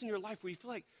coldness in your life where you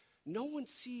feel like no one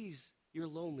sees your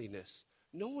loneliness?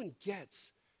 No one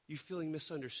gets you feeling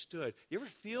misunderstood. You ever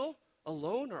feel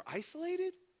alone or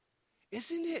isolated?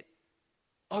 Isn't it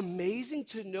amazing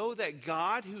to know that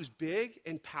God, who's big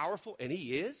and powerful, and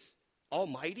he is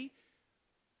almighty,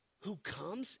 who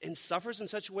comes and suffers in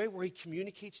such a way where he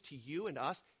communicates to you and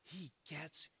us, he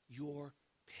gets your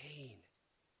pain.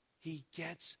 He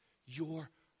gets your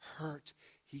hurt.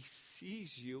 He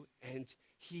sees you and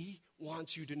he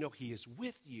wants you to know he is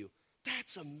with you.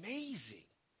 That's amazing.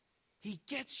 He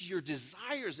gets your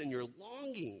desires and your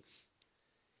longings.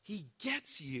 He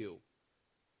gets you.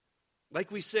 Like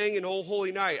we sang in O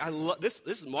Holy Night. This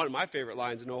is one of my favorite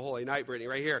lines in O Holy Night, Brittany,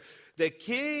 right here. The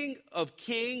King of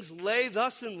Kings lay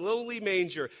thus in lowly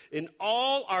manger, in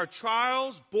all our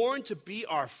trials born to be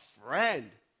our friend.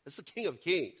 That's the King of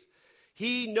Kings.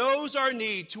 He knows our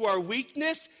need. To our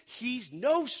weakness, he's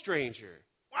no stranger.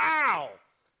 Wow.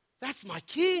 That's my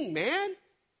King, man.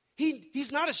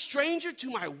 He's not a stranger to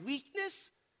my weakness.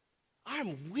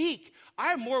 I'm weak.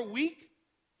 I'm more weak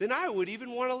than I would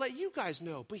even want to let you guys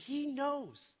know. But he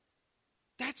knows.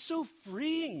 That's so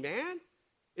freeing, man.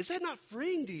 Is that not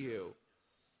freeing to you?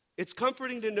 It's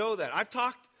comforting to know that. I've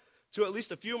talked to at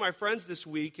least a few of my friends this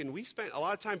week, and we spent a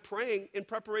lot of time praying in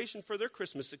preparation for their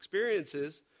Christmas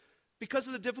experiences because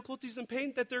of the difficulties and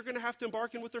pain that they're going to have to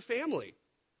embark in with their family.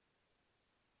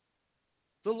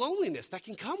 The loneliness that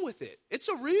can come with it. It's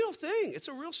a real thing. It's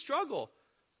a real struggle.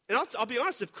 And I'll be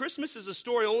honest, if Christmas is a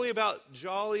story only about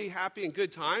jolly, happy, and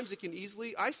good times, it can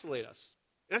easily isolate us.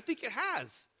 And I think it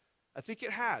has.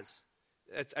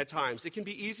 At times. It can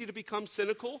be easy to become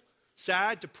cynical,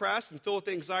 sad, depressed, and filled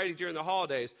with anxiety during the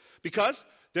holidays because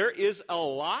there is a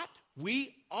lot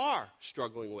we are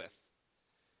struggling with.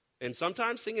 And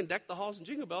sometimes singing Deck the Halls and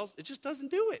Jingle Bells, it just doesn't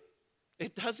do it.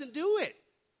 It doesn't do it.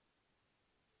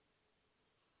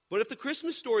 But if the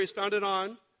Christmas story is founded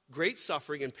on great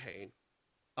suffering and pain,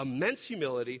 immense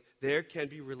humility, there can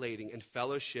be relating and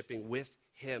fellowshipping with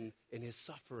him in his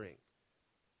suffering.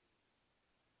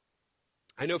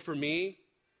 I know for me,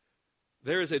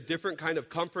 there is a different kind of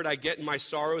comfort I get in my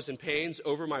sorrows and pains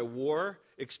over my war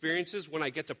experiences when I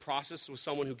get to process with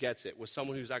someone who gets it, with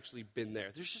someone who's actually been there.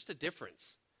 There's just a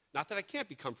difference. Not that I can't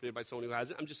be comforted by someone who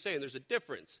has it. I'm just saying there's a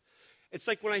difference. It's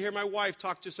like when I hear my wife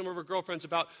talk to some of her girlfriends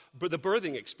about the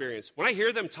birthing experience. When I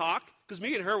hear them talk, because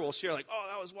me and her will share like, oh,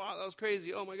 that was wild, that was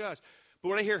crazy, oh my gosh. But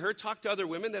when I hear her talk to other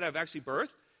women that I've actually birthed,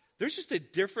 there's just a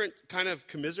different kind of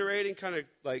commiserating, kind of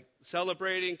like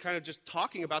celebrating, kind of just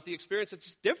talking about the experience. It's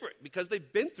just different because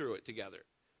they've been through it together.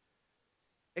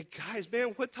 And guys,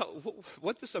 man,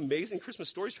 what this amazing Christmas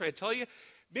story is trying to tell you,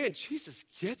 man, Jesus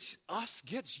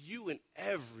gets you in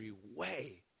every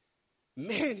way.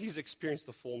 Man, he's experienced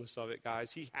the fullness of it,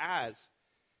 guys. He has.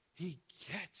 He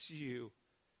gets you.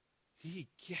 He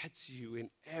gets you in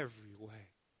every way.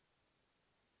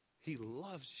 He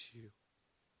loves you.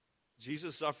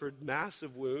 Jesus suffered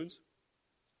massive wounds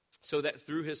so that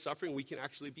through his suffering we can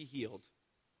actually be healed.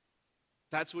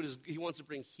 That's what he wants to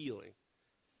bring healing.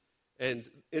 And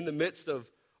in the midst of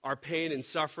our pain and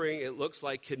suffering, it looks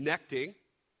like connecting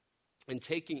and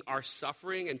taking our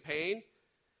suffering and pain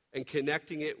and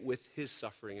connecting it with his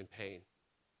suffering and pain.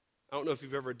 I don't know if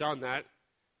you've ever done that.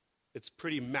 It's a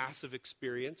pretty massive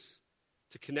experience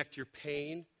to connect your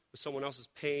pain with someone else's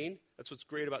pain. That's what's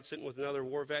great about sitting with another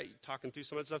war vet, talking through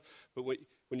some of that stuff. But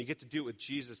when you get to do it with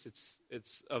Jesus,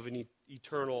 it's of an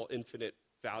eternal, infinite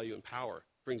value and power.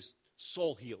 It brings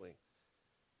soul healing,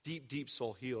 deep, deep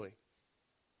soul healing.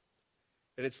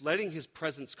 And it's letting his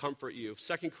presence comfort you.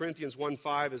 2 Corinthians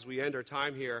 1:5, as we end our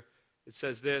time here, it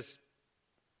says this,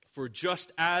 for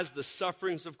just as the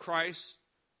sufferings of Christ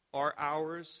are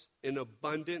ours in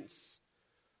abundance,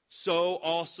 so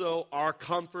also our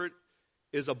comfort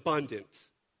is abundant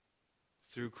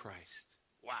through Christ.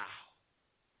 Wow.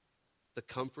 The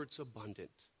comfort's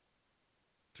abundant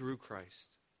through Christ.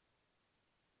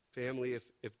 Family,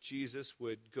 if Jesus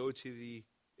would go to the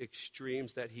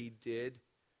extremes that he did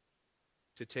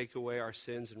to take away our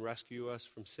sins and rescue us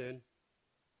from sin,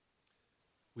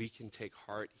 we can take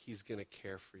heart. He's going to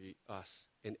care for us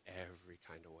in every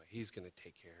kind of way. He's going to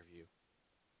take care of you.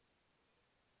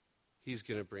 He's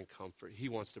going to bring comfort. He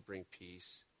wants to bring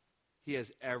peace. He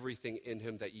has everything in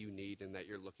him that you need and that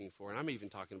you're looking for. And I'm even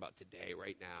talking about today,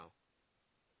 right now.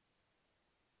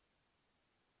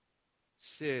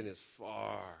 Sin is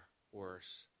far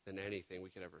worse than anything we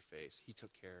could ever face. He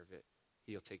took care of it.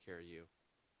 He'll take care of you.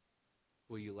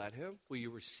 Will you let him? Will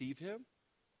you receive him?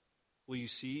 Will you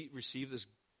receive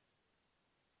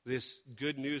this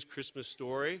good news Christmas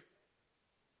story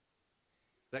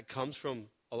that comes from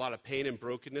a lot of pain and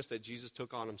brokenness that Jesus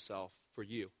took on himself for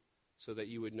you so that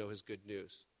you would know his good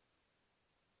news,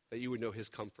 that you would know his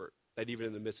comfort, that even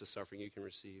in the midst of suffering you can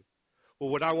receive? Well,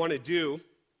 what I want to do,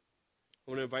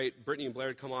 I want to invite Brittany and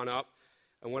Blair to come on up.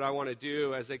 And what I want to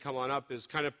do as they come on up is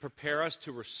kind of prepare us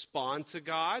to respond to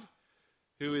God,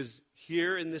 who is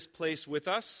here in this place with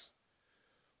us.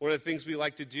 One of the things we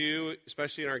like to do,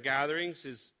 especially in our gatherings,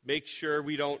 is make sure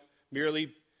we don't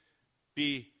merely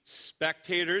be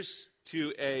spectators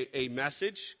to a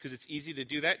message, because it's easy to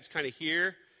do that. It's kind of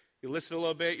here. You listen a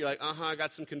little bit. You're like, I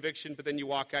got some conviction, but then you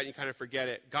walk out and you kind of forget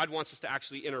it. God wants us to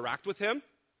actually interact with him.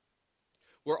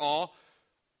 We're all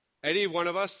Any one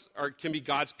of us can be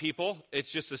God's people.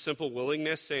 It's just a simple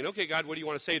willingness saying, okay, God, what do you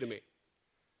want to say to me?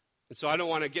 And so I don't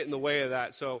want to get in the way of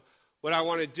that. So what I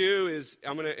want to do is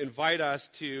I'm going to invite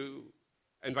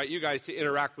you guys to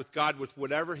interact with God with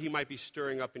whatever he might be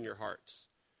stirring up in your hearts.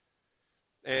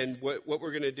 And what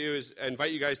we're going to do is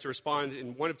invite you guys to respond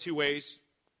in one of two ways.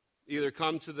 Either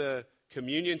come to the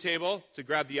communion table to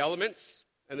grab the elements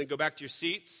and then go back to your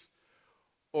seats,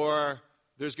 or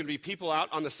there's going to be people out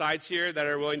on the sides here that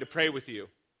are willing to pray with you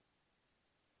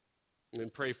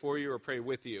and pray for you or pray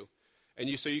with you.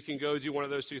 And so you can go do one of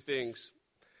those two things.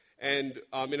 And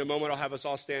in a moment, I'll have us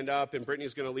all stand up, and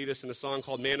Brittany's going to lead us in a song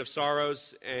called Man of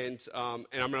Sorrows. And I'm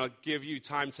going to give you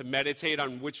time to meditate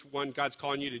on which one God's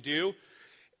calling you to do.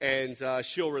 And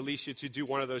she'll release you to do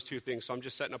one of those two things. So I'm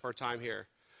just setting up our time here.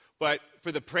 But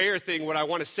for the prayer thing, what I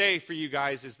want to say for you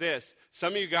guys is this.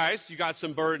 Some of you guys, you got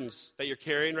some burdens that you're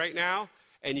carrying right now.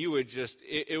 And you would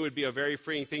it would be a very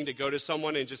freeing thing to go to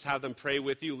someone and just have them pray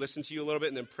with you, listen to you a little bit,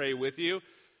 and then pray with you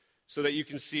so that you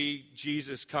can see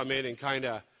Jesus come in and kind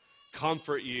of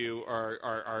comfort you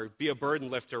or be a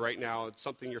burden lifter right now. It's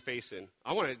something you're facing.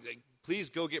 I want to, please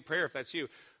go get prayer if that's you.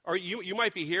 Or you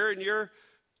might be here and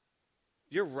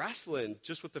you're wrestling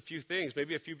just with a few things,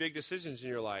 maybe a few big decisions in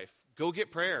your life. Go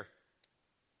get prayer.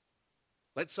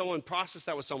 Let someone process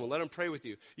that with someone. Let them pray with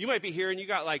you. You might be here and you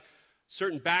got like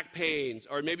certain back pains,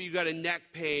 or maybe you got a neck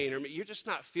pain, or you're just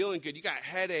not feeling good. You got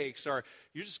headaches, or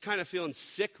you're just kind of feeling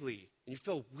sickly, and you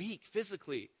feel weak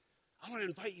physically. I want to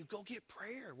invite you, go get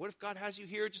prayer. What if God has you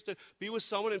here just to be with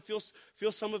someone and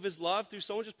feel some of his love through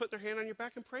someone just putting their hand on your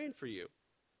back and praying for you?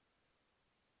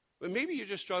 But maybe you're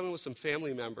just struggling with some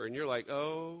family member, and you're like,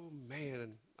 oh,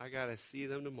 man, I got to see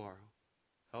them tomorrow.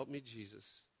 Help me,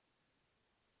 Jesus.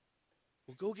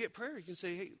 Well, go get prayer. You can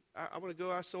say, hey, I want to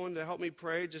go ask someone to help me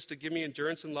pray just to give me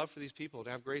endurance and love for these people,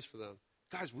 to have grace for them.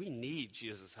 Guys, we need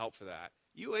Jesus' help for that.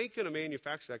 You ain't going to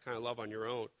manufacture that kind of love on your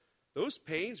own. Those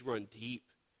pains run deep.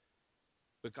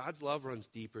 But God's love runs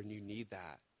deeper, and you need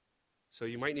that. So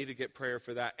you might need to get prayer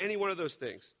for that. Any one of those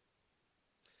things.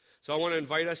 So I want to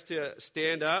invite us to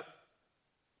stand up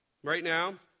right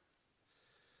now.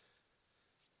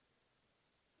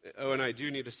 Oh, and I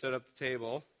do need to set up the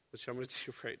table, which I'm going to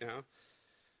do right now.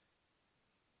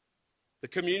 The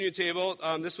communion table,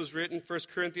 this was written, 1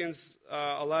 Corinthians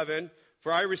 11.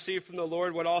 For I received from the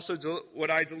Lord what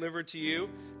I delivered to you,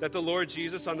 that the Lord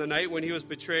Jesus, on the night when he was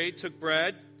betrayed, took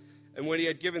bread, and when he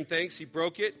had given thanks, he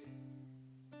broke it.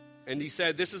 And he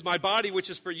said, this is my body,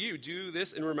 which is for you. Do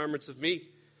this in remembrance of me.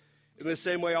 In the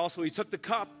same way also, he took the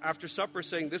cup after supper,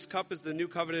 saying, this cup is the new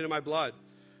covenant in my blood.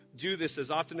 Do this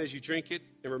as often as you drink it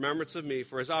in remembrance of me.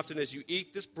 For as often as you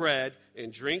eat this bread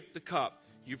and drink the cup,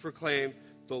 you proclaim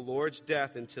the Lord's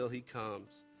death until he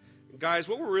comes. And guys,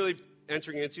 what we're really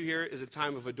entering into here is a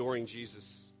time of adoring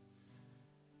Jesus.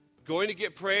 Going to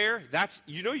get prayer,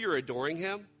 you're adoring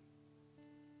him.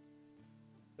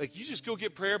 Like, you just go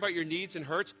get prayer about your needs and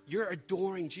hurts, you're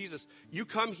adoring Jesus. You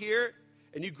come here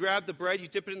and you grab the bread, you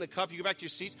dip it in the cup, you go back to your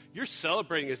seats, you're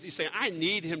celebrating this. You're saying, I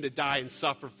need him to die and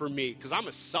suffer for me because I'm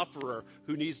a sufferer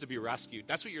who needs to be rescued.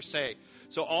 That's what you're saying.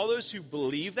 So all those who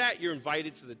believe that, you're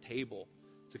invited to the table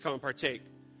to come and partake.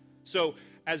 So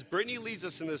as Brittany leads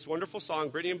us in this wonderful song,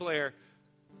 Brittany and Blair,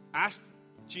 ask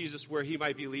Jesus where he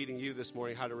might be leading you this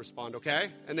morning, how to respond, okay?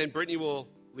 And then Brittany will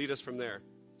lead us from there.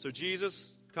 So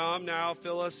Jesus, come now,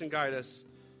 fill us and guide us.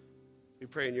 We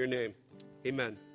pray in your name. Amen.